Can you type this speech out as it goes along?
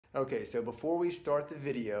Okay, so before we start the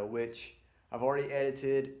video, which I've already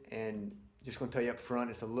edited and just gonna tell you up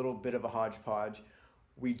front, it's a little bit of a hodgepodge.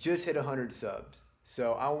 We just hit 100 subs.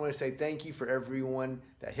 So I want to say thank you for everyone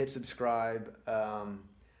that hit subscribe.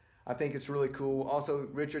 I think it's really cool. Also,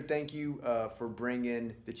 Richard, thank you for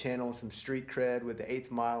bringing the channel some street cred with the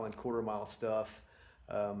 1/8 mile and 1/4 mile stuff.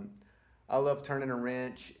 I love turning a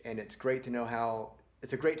wrench, and it's great to know how,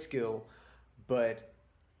 it's a great skill, but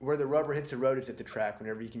where the rubber hits the road is at the track.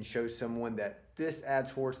 Whenever you can show someone that this adds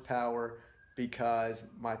horsepower because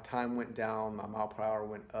my time went down, my mile per hour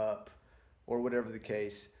went up, or whatever the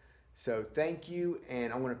case. So thank you,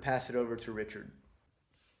 and I'm going to pass it over to Richard.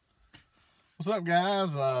 What's up,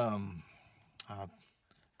 guys?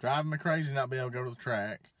 Driving me crazy not being able to go to the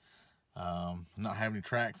track, not having any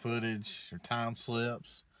track footage or time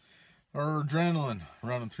slips or adrenaline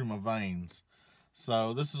running through my veins.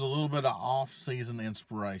 So this is a little bit of off-season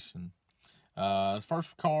inspiration. The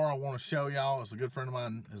first car I want to show y'all is a good friend of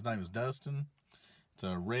mine. His name is Dustin. It's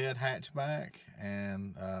a red hatchback,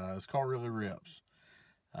 and his car really rips.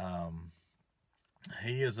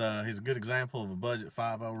 He's a good example of a budget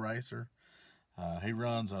 5.0 racer. He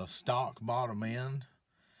runs a stock bottom end,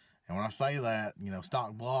 and when I say that, you know,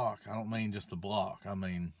 stock block, I don't mean just the block. I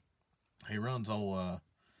mean, he runs old,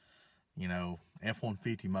 you know,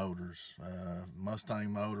 F-150 motors, Mustang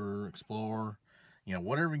motor, Explorer, you know,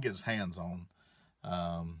 whatever he can get his hands on.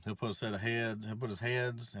 He'll put a set of heads, he'll put his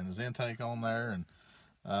heads and his intake on there, and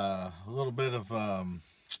a little bit of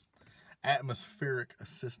atmospheric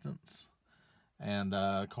assistance. And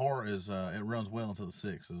car is it runs well into the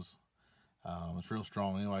 6s. It's real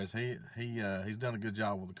strong. Anyways, he's done a good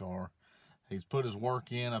job with the car. He's put his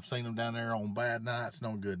work in. I've seen him down there on bad nights,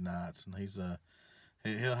 no good nights, and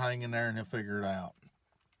he'll hang in there and he'll figure it out.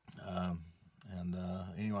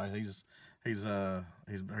 Anyway, he's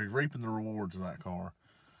reaping the rewards of that car.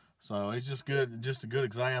 So it's just good, just a good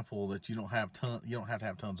example that you don't have to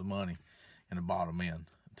have tons of money in the bottom end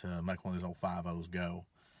to make one of these old 5.0s go.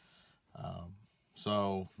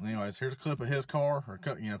 So anyways, here's a clip of his car, or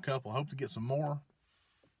couple. Hope to get some more,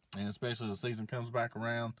 and especially as the season comes back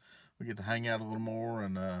around, we get to hang out a little more,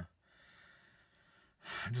 and I'm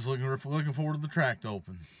just looking forward to the track to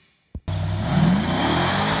open.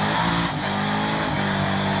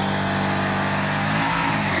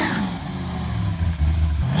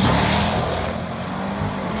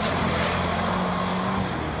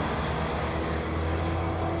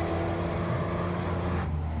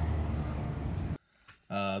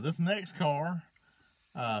 This next car,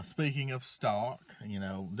 speaking of stock, you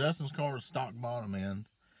know, Dustin's car is stock bottom end.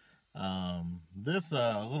 This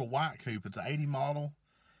little white coupe, it's an 80 model.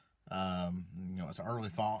 You know, it's an early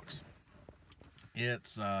Fox.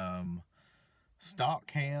 It's stock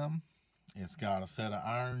cam. It's got a set of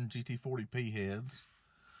iron GT40P heads,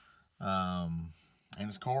 and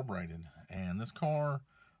it's carbureted. And this car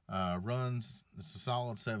runs. It's a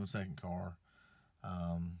solid 7-second car.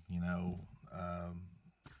 You know.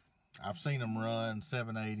 I've seen them run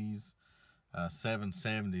 780s,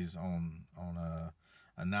 770s on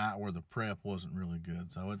a night where the prep wasn't really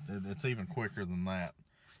good. So it's even quicker than that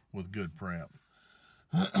with good prep.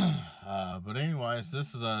 But anyways,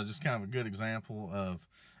 this is just kind of a good example of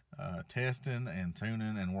testing and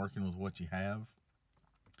tuning and working with what you have.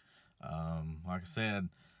 Like I said,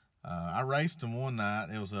 I raced them one night.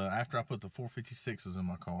 It was after I put the 456s in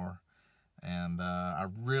my car, and I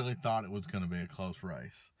really thought it was going to be a close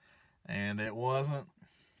race. And it wasn't.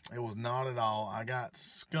 It was not at all. I got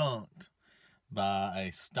skunked by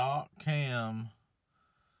a stock cam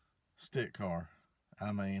stick car.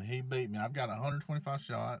 I mean, he beat me. I've got a 125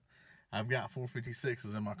 shot. I've got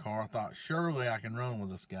 456s in my car. I thought, surely I can run with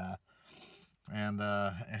this guy. And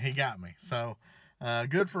he got me. So,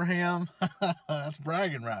 good for him. That's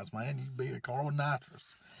bragging rights, man. You beat a car with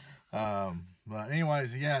nitrous. But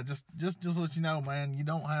anyways, yeah, just let you know, man, you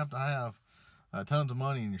don't have to have tons of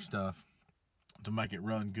money in your stuff to make it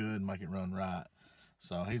run good, make it run right.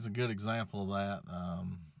 So he's a good example of that.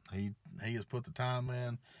 He has put the time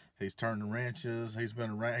in. He's turned the wrenches. He's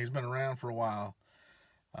been around for a while.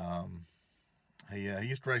 He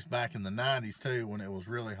used to race back in the 90s too, when it was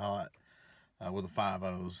really hot with the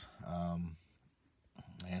 5.0s.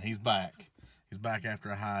 And he's back. He's back after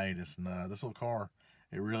a hiatus, and this little car,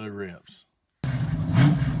 it really rips. Got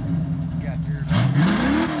yours on.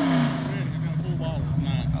 He's got a full bottle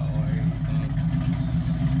tonight. Oh, there you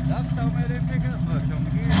go. Doc told me I didn't pick up much on the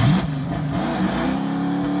gear.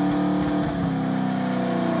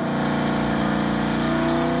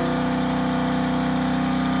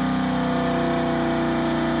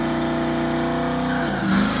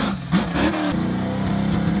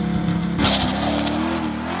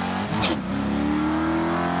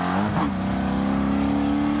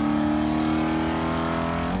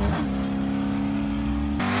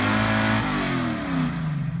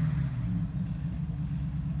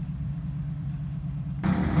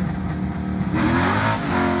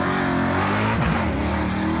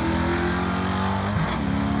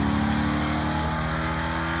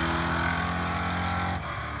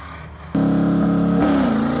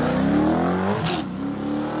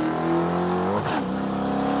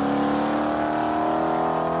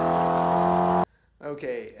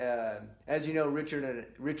 Okay, as you know, Richard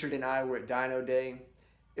and I were at Dyno Day.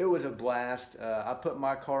 It was a blast. I put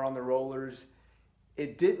my car on the rollers.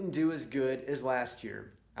 It didn't do as good as last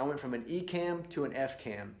year. I went from an E cam to an F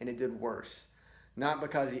cam, and it did worse. Not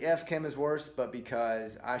because the F cam is worse, but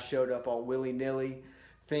because I showed up all willy-nilly,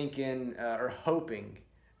 thinking or hoping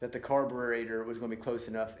that the carburetor was going to be close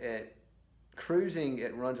enough. At cruising,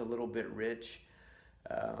 it runs a little bit rich,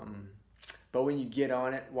 but when you get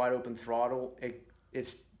on it, wide open throttle,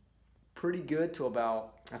 it's pretty good to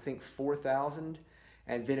about, I think, 4,000,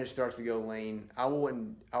 and then it starts to go lean.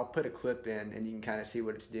 I'll put a clip in, and you can kind of see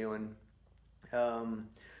what it's doing. So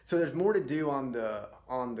there's more to do on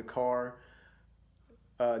the car.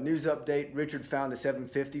 News update: Richard found a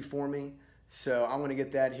 750 for me, so I'm gonna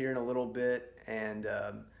get that here in a little bit and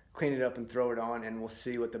clean it up and throw it on, and we'll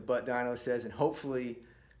see what the butt dyno says. And hopefully,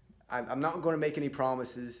 I'm not going to make any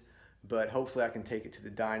promises, but hopefully I can take it to the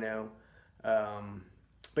dyno.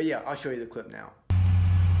 But yeah, I'll show you the clip now.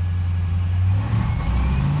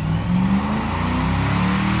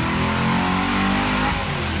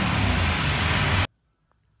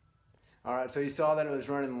 All right, so you saw that it was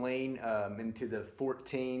running lean into the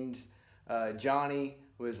 14s. Johnny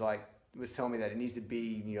was telling me that it needs to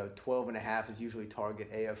be, 12.5 is usually target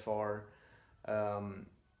AFR.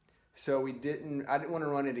 So I didn't want to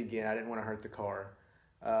run it again. I didn't want to hurt the car.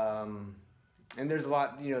 And there's a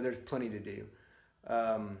lot, there's plenty to do.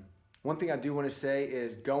 One thing I do want to say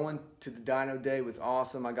is going to the Dyno Day was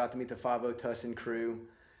awesome. I got to meet the 5.0 Tussin crew.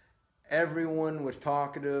 Everyone was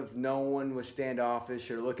talkative. No one was standoffish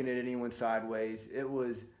or looking at anyone sideways. It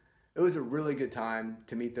was a really good time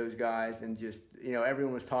to meet those guys, and just,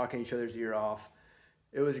 everyone was talking each other's ear off.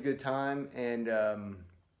 It was a good time, and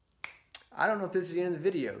I don't know if this is the end of the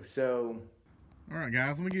video, so. All right,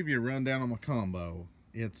 guys, let me give you a rundown on my combo.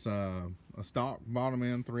 It's a stock bottom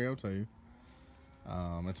end 302.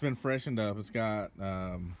 It's been freshened up. It's got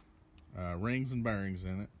rings and bearings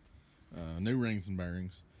in it, new rings and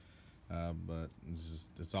bearings, but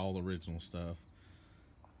it's all the original stuff.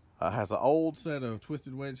 Has an old set of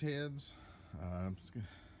twisted wedge heads.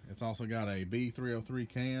 It's also got a B303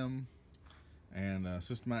 cam and a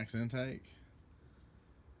Systemax intake.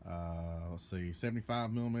 Let's see,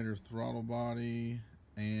 75mm throttle body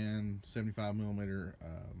and 75mm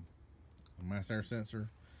mass air sensor,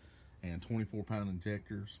 and 24-pound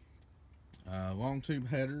injectors. Long tube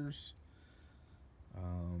headers,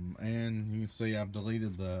 and you can see I've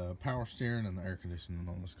deleted the power steering and the air conditioning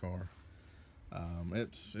on this car.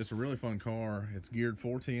 It's a really fun car. It's geared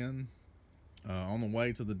 410. On the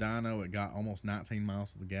way to the dyno, it got almost 19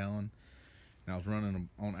 miles to the gallon, and I was running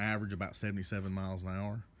on average about 77 miles an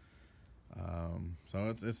hour. So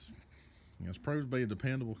it's proved to be a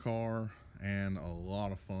dependable car and a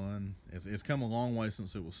lot of fun. It's come a long way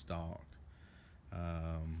since it was stock.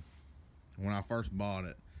 When I first bought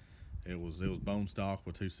it, it was bone stock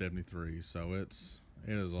with 273, so it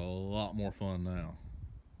is a lot more fun now.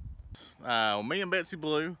 Me and Betsy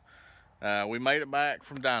Blue, we made it back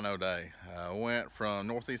from Dyno Day. Went from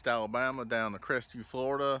Northeast Alabama down to Crestview,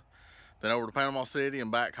 Florida, then over to Panama City and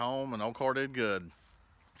back home, and old car did good.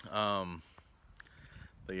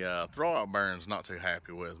 The throwout bearing's not too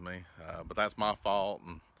happy with me, but that's my fault,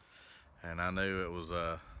 and I knew it was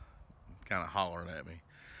kind of hollering at me.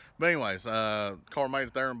 But anyways, car made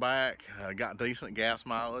it there and back. Got decent gas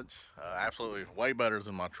mileage, absolutely way better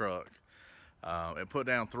than my truck. It put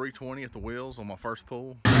down 320 at the wheels on my first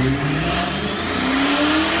pull.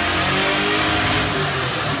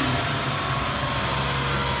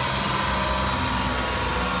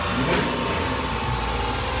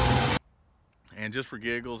 And just for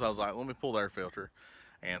giggles, I was like, let me pull the air filter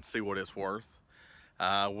and see what it's worth.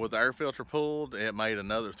 With the air filter pulled, it made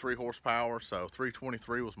another 3 horsepower, so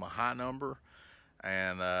 323 was my high number.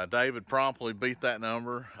 And David promptly beat that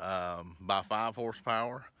number by 5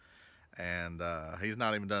 horsepower. And he's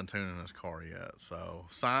not even done tuning his car yet. So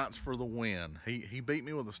science for the win. He beat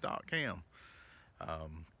me with a stock cam.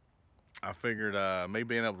 I figured me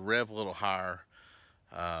being able to rev a little higher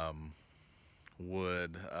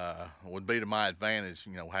would be to my advantage,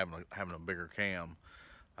 having a bigger cam.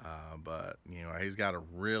 But he's got a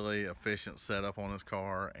really efficient setup on his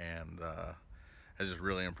car, and it's just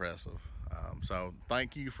really impressive. So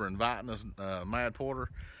thank you for inviting us, Mad Porter.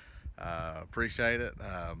 Appreciate it.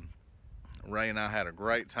 Ray and I had a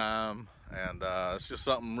great time, and it's just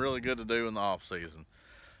something really good to do in the off season.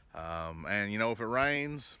 And if it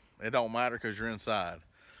rains, it don't matter because you're inside.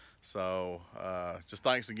 So just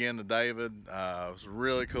thanks again to David. It was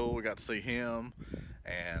really cool. We got to see him,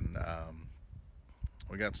 and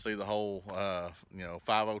we got to see the whole 5.0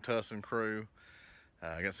 Tussin crew,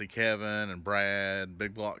 I got to see Kevin and Brad,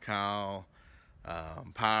 Big Block Kyle,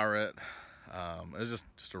 Pirate. It was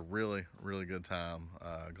just a really, really good time.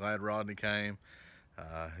 Glad Rodney came.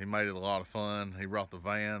 He made it a lot of fun. He brought the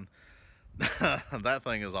van. That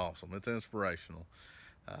thing is awesome. It's inspirational.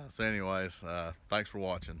 So anyways, thanks for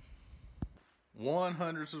watching.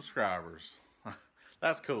 100 subscribers.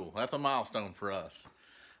 That's cool. That's a milestone for us.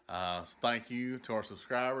 So thank you to our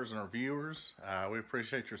subscribers and our viewers. We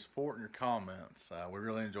appreciate your support and your comments. We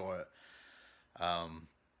really enjoy it. I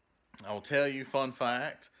will tell you, fun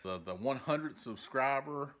fact, the 100th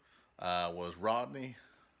subscriber was Rodney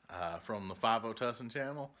from the 50 Tussin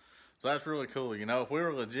channel. So that's really cool. You know, if we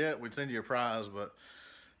were legit, we'd send you a prize, but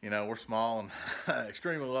you know, we're small and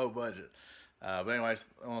extremely low budget. But anyways,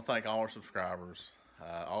 I want to thank all our subscribers,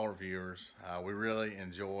 all our viewers. We really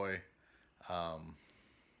enjoy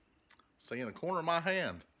seeing the corner of my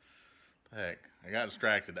hand. Heck, I got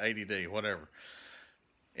distracted, ADD, whatever.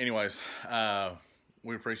 Anyways,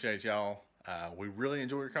 we appreciate y'all. We really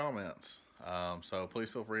enjoy your comments. So please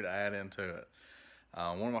feel free to add into it.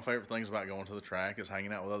 One of my favorite things about going to the track is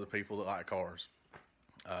hanging out with other people that like cars.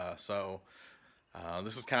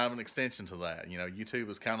 This is kind of an extension to that. You know, YouTube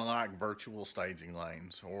is kind of like virtual staging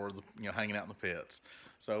lanes, or hanging out in the pits.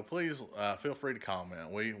 So please feel free to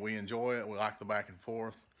comment. We enjoy it. We like the back and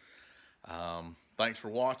forth. Thanks for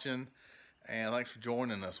watching, and thanks for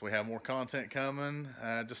joining us. We have more content coming.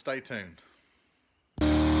 Just stay tuned.